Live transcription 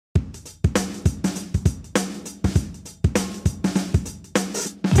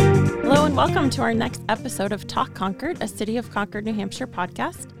and welcome to our next episode of Talk Concord, a City of Concord, New Hampshire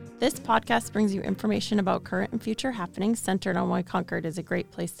podcast. This podcast brings you information about current and future happenings centered on why Concord is a great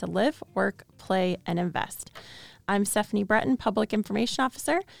place to live, work, play, and invest. I'm Stephanie Breton, Public Information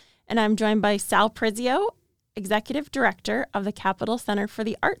Officer, and I'm joined by Sal Prizio, Executive Director of the Capital Center for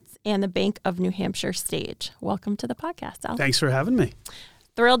the Arts and the Bank of New Hampshire Stage. Welcome to the podcast, Sal. Thanks for having me.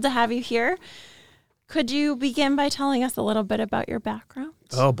 Thrilled to have you here. Could you begin by telling us a little bit about your background?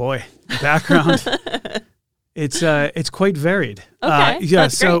 Oh boy, background. It's quite varied. Okay,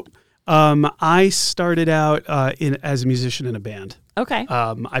 that's great. I started out as a musician in a band. Okay.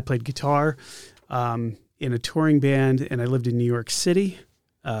 I played guitar in a touring band, and I lived in New York City.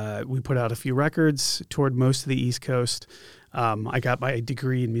 We put out a few records, toured most of the East Coast. I got my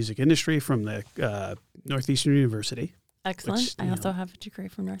degree in music industry from the Northeastern University. Excellent. Which, I also have a degree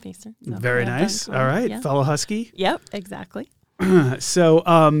from Northeastern. So very nice. All right. Yeah. Fellow Husky. Yep, exactly. So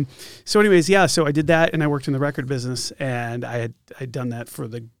anyways, so I did that, and I worked in the record business, and I'd done that for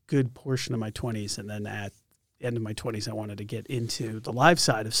the good portion of my 20s. And then at the end of my 20s, I wanted to get into the live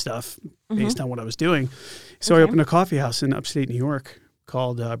side of stuff based on what I was doing. So I opened a coffee house in upstate New York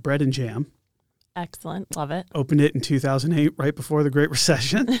called Bread and Jam. Excellent. Love it. Opened it in 2008, right before the Great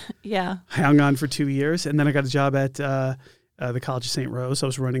Recession. Yeah. I hung on for 2 years, and then I got a job at the College of St. Rose. I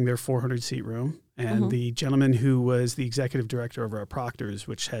was running their 400-seat room, and the gentleman who was the executive director of our Proctor's,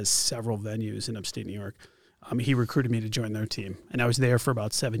 which has several venues in upstate New York, he recruited me to join their team, and I was there for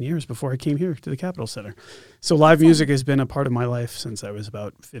about 7 years before I came here to the Capitol Center. So live music has been a part of my life since I was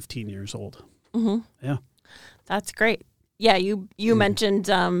about 15 years old. Mm-hmm. Yeah. That's great. Yeah, you mentioned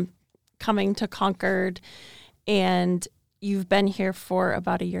coming to Concord, and you've been here for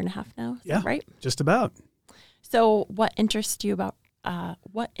about a year and a half now. Is that right? Just about. So what interested you about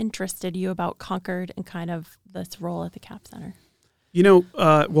Concord and kind of this role at the Cap Center?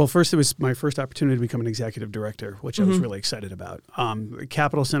 Well, first, it was my first opportunity to become an executive director, which I was really excited about.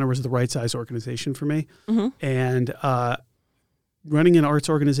 Capital Center was the right size organization for me. And running an arts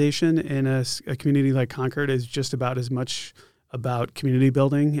organization in a community like Concord is just about as much about community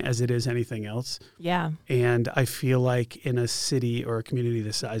building as it is anything else. Yeah. And I feel like in a city or a community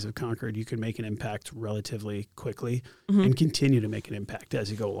the size of Concord, you can make an impact relatively quickly and continue to make an impact as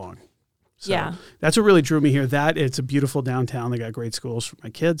you go along. So that's what really drew me here. It's a beautiful downtown. They got great schools for my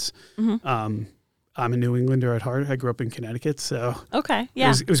kids. I'm a New Englander at heart. I grew up in Connecticut, so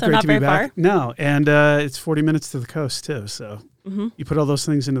it was great to be back. Far. No, and it's 40 minutes to the coast too. So you put all those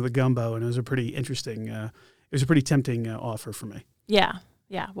things into the gumbo, and it was a pretty interesting. It was a pretty tempting offer for me. Yeah.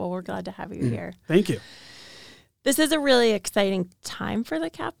 Well, we're glad to have you here. Thank you. This is a really exciting time for the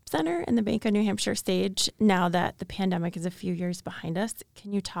Cap Center and the Bank of New Hampshire Stage now that the pandemic is a few years behind us.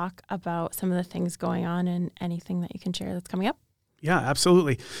 Can you talk about some of the things going on and anything that you can share that's coming up? Yeah,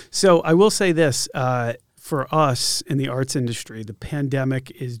 absolutely. So I will say this, for us in the arts industry, the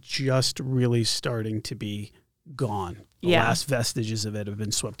pandemic is just really starting to be gone. The last vestiges of it have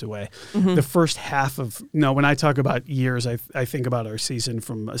been swept away. The first half when I talk about years, I think about our season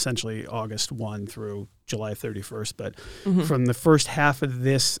from essentially August 1 through July 31st. But from the first half of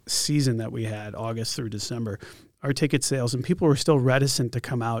this season that we had, August through December, our ticket sales, and people were still reticent to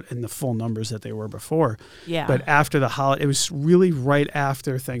come out in the full numbers that they were before. Yeah. But after the holiday, it was really right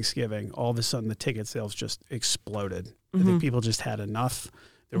after Thanksgiving, all of a sudden the ticket sales just exploded. I think people just had enough.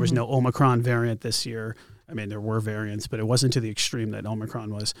 There was no Omicron variant this year. I mean, there were variants, but it wasn't to the extreme that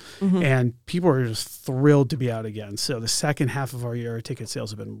Omicron was. And people were just thrilled to be out again. So the second half of our year, our ticket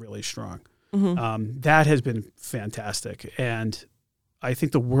sales have been really strong. That has been fantastic. And I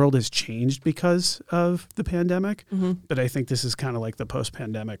think the world has changed because of the pandemic, but I think this is kind of like the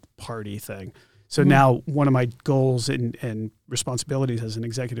post-pandemic party thing. So now one of my goals and responsibilities as an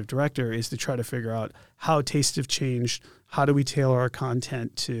executive director is to try to figure out how tastes have changed. How do we tailor our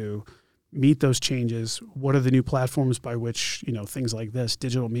content to meet those changes? What are the new platforms by which, things like this,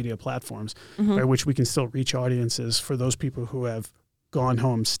 digital media platforms, by which we can still reach audiences for those people who have gone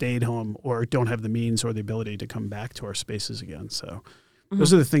home, stayed home, or don't have the means or the ability to come back to our spaces again. So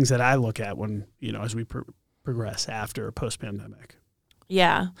those are the things that I look at when, as we progress after post-pandemic.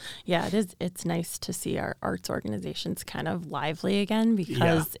 Yeah, it is. It's nice to see our arts organizations kind of lively again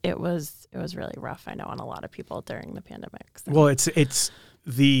because it was really rough, I know, on a lot of people during the pandemic. So. Well, it's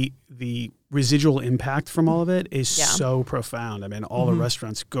the residual impact from all of it is so profound. I mean, all the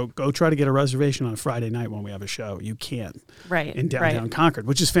restaurants, go try to get a reservation on a Friday night when we have a show. You can't. Right. In downtown Concord,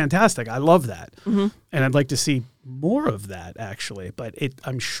 which is fantastic. I love that. And I'd like to see more of that, actually. But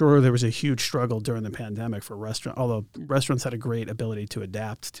I'm sure there was a huge struggle during the pandemic for although restaurants had a great ability to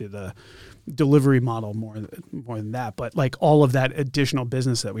adapt to the delivery model more than that. But like all of that additional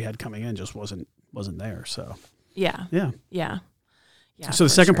business that we had coming in just wasn't there. So yeah. So the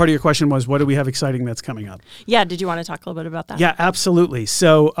second part of your question was, what do we have exciting that's coming up? Yeah. Did you want to talk a little bit about that? Yeah, absolutely.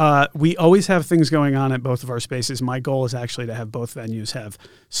 So we always have things going on at both of our spaces. My goal is actually to have both venues have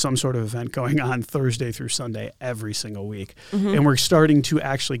some sort of event going on Thursday through Sunday every single week. And we're starting to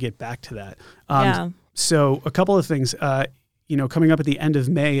actually get back to that. So a couple of things, coming up at the end of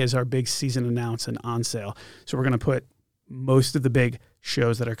May is our big season announce and on sale. So we're going to put most of the big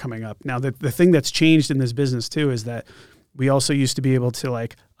shows that are coming up. Now, the thing that's changed in this business too is that we also used to be able to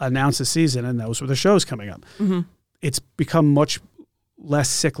like announce a season and those were the shows coming up. It's become much less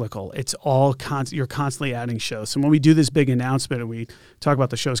cyclical. It's all you're constantly adding shows. So when we do this big announcement and we talk about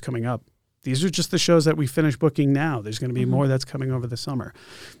the shows coming up, these are just the shows that we finished booking now. There's going to be more that's coming over the summer.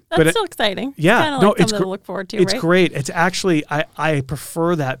 That's still exciting. Yeah. It's something to look forward to, It's right? great. It's actually, I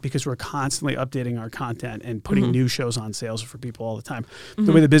prefer that because we're constantly updating our content and putting new shows on sales for people all the time.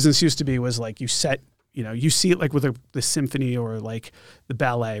 The way the business used to be was like you see it like with the symphony or like the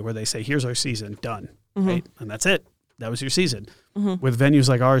ballet where they say, here's our season, done, right? And that's it. That was your season. With venues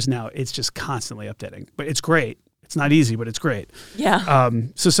like ours now, it's just constantly updating. But it's great. It's not easy, but it's great. Yeah.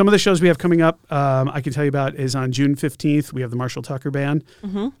 So some of the shows we have coming up, I can tell you about is on June 15th, we have the Marshall Tucker Band.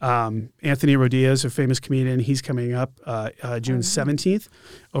 Anthony Rodilla, a famous comedian, he's coming up June 17th.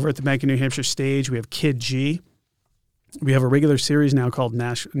 Over at the Bank of New Hampshire stage, we have Kid G. We have a regular series now called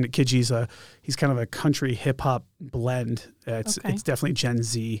Kid G's. He's kind of a country hip hop blend. It's definitely Gen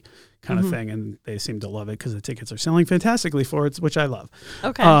Z kind of thing, and they seem to love it because the tickets are selling fantastically for it, which I love.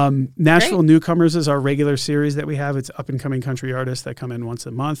 Okay. Nashville Newcomers is our regular series that we have. It's up and coming country artists that come in once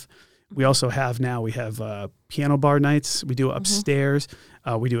a month. We also have piano bar nights. We do upstairs.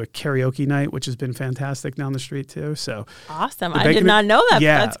 We do a karaoke night, which has been fantastic down the street too. So awesome! I did not know that.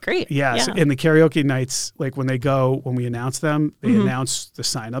 Yeah, that's great. Yeah. So in the karaoke nights, like when we announce them, they announce the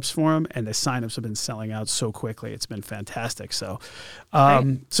signups for them, and the signups have been selling out so quickly. It's been fantastic. So,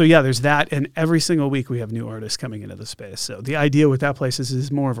 there's that, and every single week we have new artists coming into the space. So the idea with that place is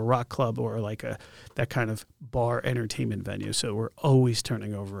more of a rock club or like that kind of bar entertainment venue. So we're always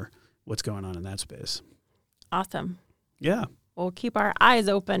turning over what's going on in that space. Awesome. Yeah. We'll keep our eyes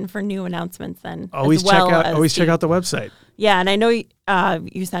open for new announcements then. Always check out the website. Yeah, and I know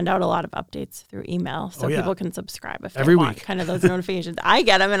you send out a lot of updates through email, so people can subscribe if they want kind of those notifications. I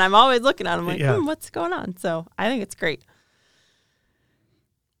get them, and I'm always looking at them like, what's going on? So I think it's great.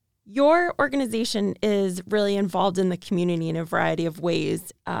 Your organization is really involved in the community in a variety of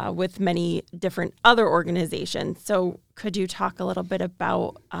ways with many different other organizations. So could you talk a little bit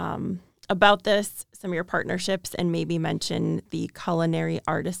about this, some of your partnerships, and maybe mention the Culinary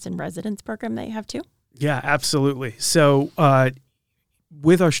Artist in Residence program that you have too? Yeah, absolutely. So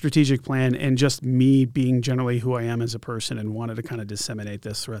with our strategic plan and just me being generally who I am as a person and wanted to kind of disseminate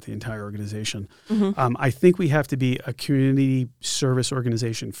this throughout the entire organization, I think we have to be a community service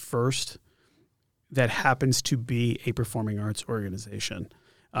organization first that happens to be a performing arts organization.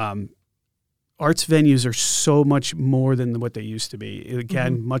 Arts venues are so much more than what they used to be.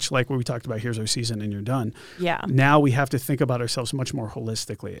 Again, much like what we talked about, here's our season and you're done. Yeah. Now we have to think about ourselves much more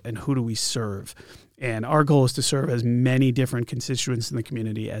holistically and who do we serve? And our goal is to serve as many different constituents in the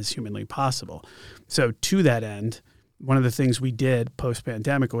community as humanly possible. So to that end, one of the things we did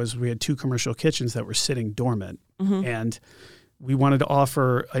post-pandemic was we had 2 commercial kitchens that were sitting dormant. And we wanted to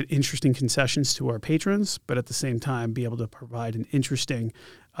offer interesting concessions to our patrons, but at the same time be able to provide an interesting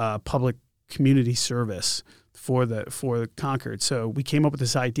public community service for Concord. So we came up with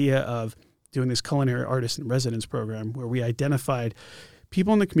this idea of doing this Culinary Artist in Residence program where we identified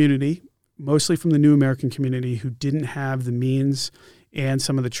people in the community, mostly from the New American community, who didn't have the means and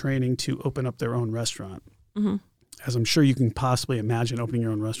some of the training to open up their own restaurant. As I'm sure you can possibly imagine, opening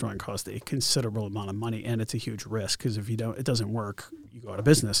your own restaurant costs a considerable amount of money, and it's a huge risk because if it doesn't work, you go out of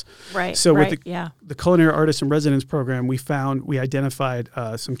business. Right. So with the Culinary Artist in Residence program, we identified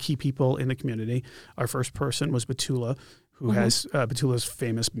some key people in the community. Our first person was Batula, who has Batula's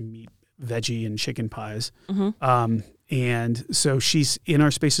famous meat, veggie, and chicken pies. And so she's in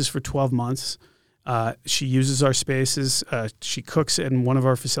our spaces for 12 months. She uses our spaces. She cooks in one of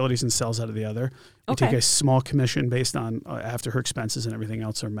our facilities and sells out of the other. We take a small commission based on after her expenses and everything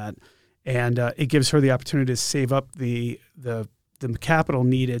else are met. And it gives her the opportunity to save up the the capital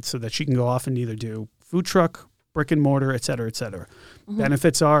needed so that she can go off and either do food truck, brick and mortar, et cetera, et cetera. Mm-hmm.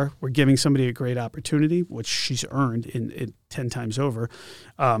 Benefits are we're giving somebody a great opportunity, which she's earned in 10 times over.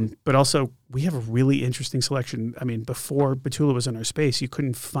 But also we have a really interesting selection. I mean, before Batula was in our space, you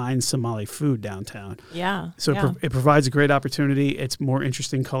couldn't find Somali food downtown. Yeah. So it provides a great opportunity. It's more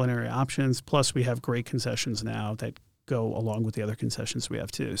interesting culinary options. Plus we have great concessions now that go along with the other concessions we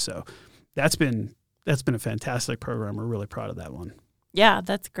have too. So that's been a fantastic program. We're really proud of that one. Yeah,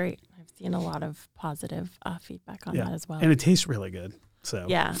 that's great. I've seen a lot of positive feedback on that as well. And it tastes really good. So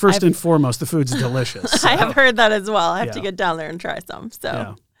yeah, first and foremost, the food's delicious. So. I have heard that as well. I have to get down there and try some.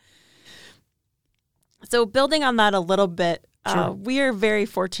 So building on that a little bit, sure. We are very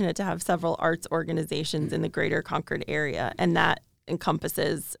fortunate to have several arts organizations in the greater Concord area, and that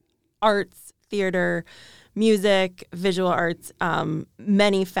encompasses arts, theater, music, visual arts,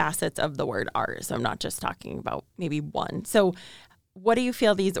 many facets of the word art. So I'm not just talking about maybe one. So what do you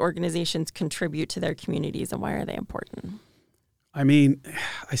feel these organizations contribute to their communities, and why are they important? I mean,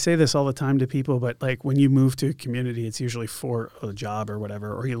 I say this all the time to people, but like when you move to a community, it's usually for a job or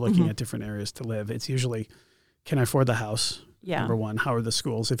whatever, or you're looking at different areas to live. It's usually, can I afford the house? Yeah. Number one, how are the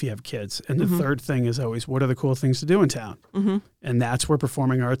schools if you have kids? And the third thing is always, what are the cool things to do in town? And that's where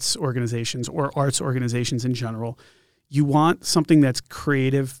performing arts organizations or arts organizations in general, you want something that's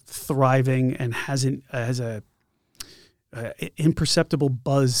creative, thriving, and has a imperceptible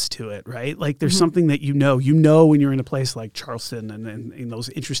buzz to it, right? Like there's something that you know when you're in a place like Charleston and in those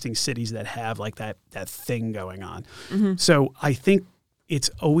interesting cities that have like that thing going on. So I think it's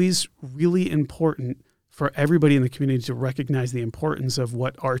always really important for everybody in the community to recognize the importance of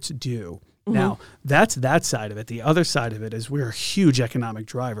what arts do. Now, that's that side of it. The other side of it is we're a huge economic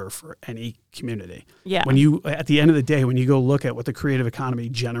driver for any community. Yeah. When you, at the end of the day, when you go look at what the creative economy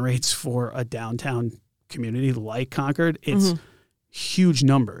generates for a downtown community like Concord, it's huge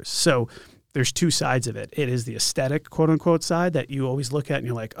numbers. So there's two sides of it. It is the aesthetic, quote unquote, side that you always look at and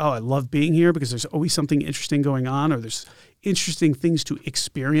you're like, oh, I love being here because there's always something interesting going on, or there's interesting things to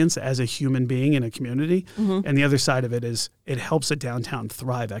experience as a human being in a community. And the other side of it is it helps a downtown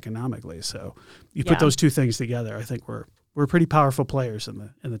thrive economically. So you put those two things together, I think we're pretty powerful players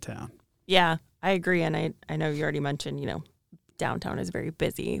in the town. Yeah, I agree. And I know you already mentioned, downtown is very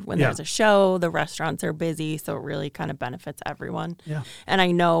busy. When there's a show, the restaurants are busy, so it really kind of benefits everyone. Yeah. And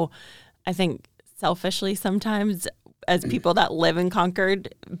I think selfishly sometimes as people that live in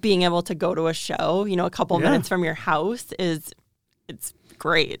Concord, being able to go to a show, a couple minutes from your house it's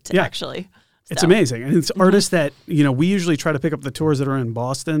great, actually. It's amazing. And it's artists that, we usually try to pick up the tours that are in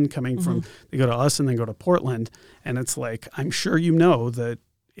Boston coming from, they go to us and then go to Portland. And it's like, I'm sure that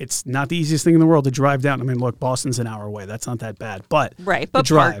it's not the easiest thing in the world to drive down. I mean, look, Boston's an hour away. That's not that bad. But the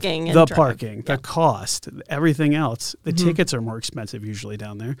drive, parking, the cost, everything else, the tickets are more expensive usually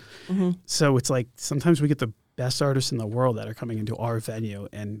down there. So it's like sometimes we get the best artists in the world that are coming into our venue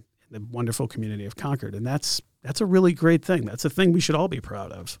and the wonderful community of Concord. And that's a really great thing. That's a thing we should all be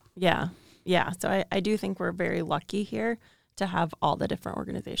proud of. Yeah. Yeah. So I do think we're very lucky here to have all the different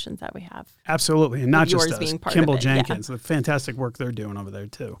organizations that we have. Absolutely. And not just us. Kimball Jenkins, the fantastic work they're doing over there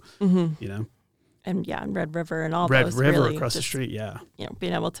too. And Red River and all those. Red River really across the street,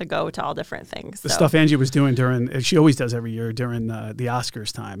 being able to go to all different things. The stuff Angie was doing she always does every year during the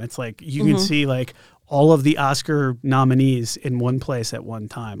Oscars time. It's like you can see like all of the Oscar nominees in one place at one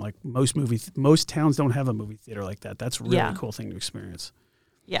time. Like most towns don't have a movie theater like that. That's a really cool thing to experience.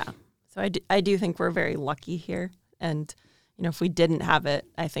 Yeah. So I do think we're very lucky here. And if we didn't have it,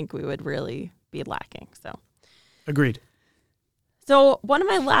 I think we would really be lacking. So, agreed. So one of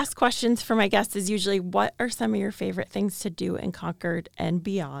my last questions for my guests is usually, what are some of your favorite things to do in Concord and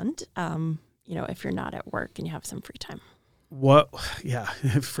beyond? If you're not at work and you have some free time.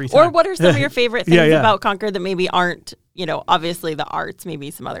 Free time. Or what are some of your favorite things about Concord that maybe aren't, obviously the arts,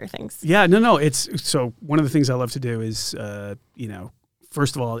 maybe some other things? Yeah, no. So one of the things I love to do is,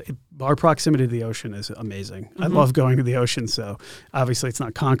 first of all, our proximity to the ocean is amazing. I love going to the ocean, so obviously it's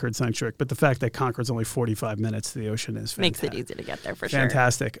not Concord-centric, but the fact that Concord's only 45 minutes to the ocean is fantastic. Makes it easy to get there for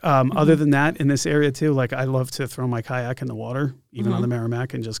fantastic. Sure. Other than that, in this area too, like I love to throw my kayak in the water, even on the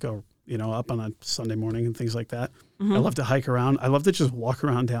Merrimack, and just go, up on a Sunday morning and things like that. I love to hike around. I love to just walk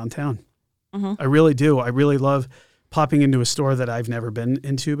around downtown. I really do. I really love popping into a store that I've never been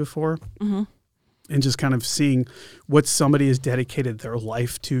into before. And just kind of seeing what somebody has dedicated their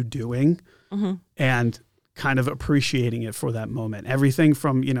life to doing and kind of appreciating it for that moment. Everything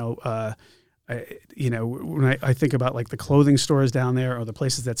from, when I think about like the clothing stores down there or the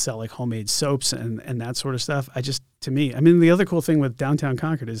places that sell like homemade soaps and that sort of stuff, the other cool thing with downtown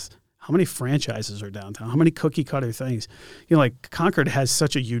Concord is how many franchises are downtown? How many cookie cutter things? Like Concord has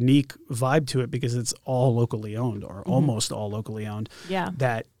such a unique vibe to it because it's all locally owned or almost all locally owned. Yeah.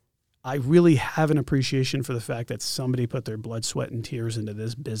 That I really have an appreciation for the fact that somebody put their blood, sweat, and tears into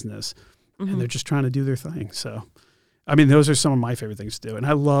this business and they're just trying to do their thing. So, I mean, those are some of my favorite things to do. And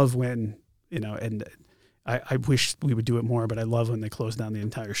I love when, and I wish we would do it more, but I love when they close down the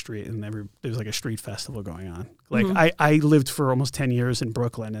entire street and there's like a street festival going on. Like I lived for almost 10 years in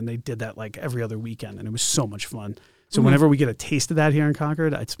Brooklyn and they did that like every other weekend and it was so much fun. So whenever we get a taste of that here in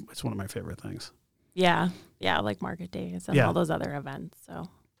Concord, it's one of my favorite things. Yeah. Yeah. Like market days and all those other events. So.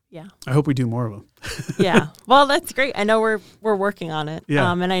 Yeah. I hope we do more of them. Yeah. Well, that's great. I know we're working on it. Yeah.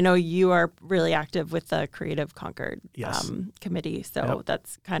 And I know you are really active with the Creative Concord committee. So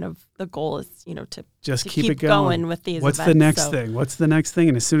that's kind of the goal is, to just keep it going with these What's events. The next thing? What's the next thing?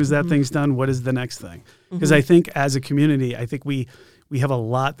 And as soon as that thing's done, what is the next thing? Because I think as a community, I think we have a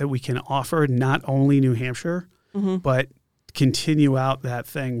lot that we can offer, not only New Hampshire, but continue out that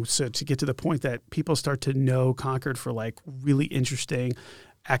thing. So to get to the point that people start to know Concord for like really interesting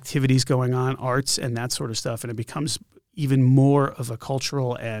activities going on, arts and that sort of stuff. And it becomes even more of a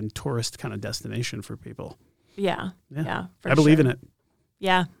cultural and tourist kind of destination for people. Yeah. I believe in it.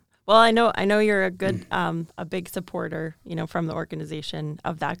 Yeah. Well, I know you're a good, a big supporter, from the organization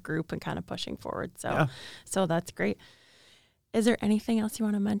of that group and kind of pushing forward. So that's great. Is there anything else you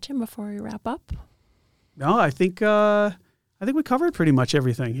want to mention before we wrap up? No, I think we covered pretty much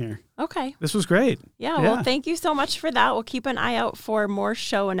everything here. Okay. This was great. Yeah, well, thank you so much for that. We'll keep an eye out for more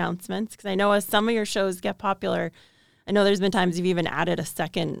show announcements because I know as some of your shows get popular, I know there's been times you've even added a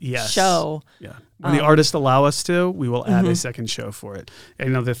second show. Yeah. When the artists allow us to, we will add a second show for it.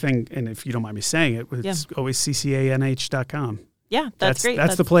 And the thing, and if you don't mind me saying it, it's always ccanh.com. Yeah, that's great.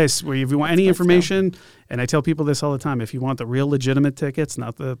 That's the place where if you want any information, and I tell people this all the time, if you want the real legitimate tickets,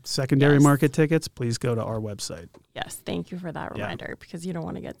 not the secondary market tickets, please go to our website. Yes, thank you for that reminder because you don't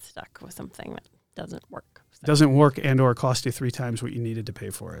want to get stuck with something that doesn't work. So. Doesn't work and or cost you 3 times what you needed to pay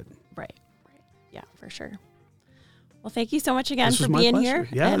for it. Right. Yeah, for sure. Well, thank you so much again for being here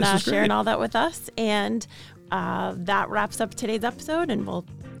and sharing all that with us. And that wraps up today's episode, and we'll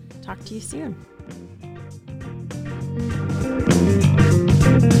talk to you soon.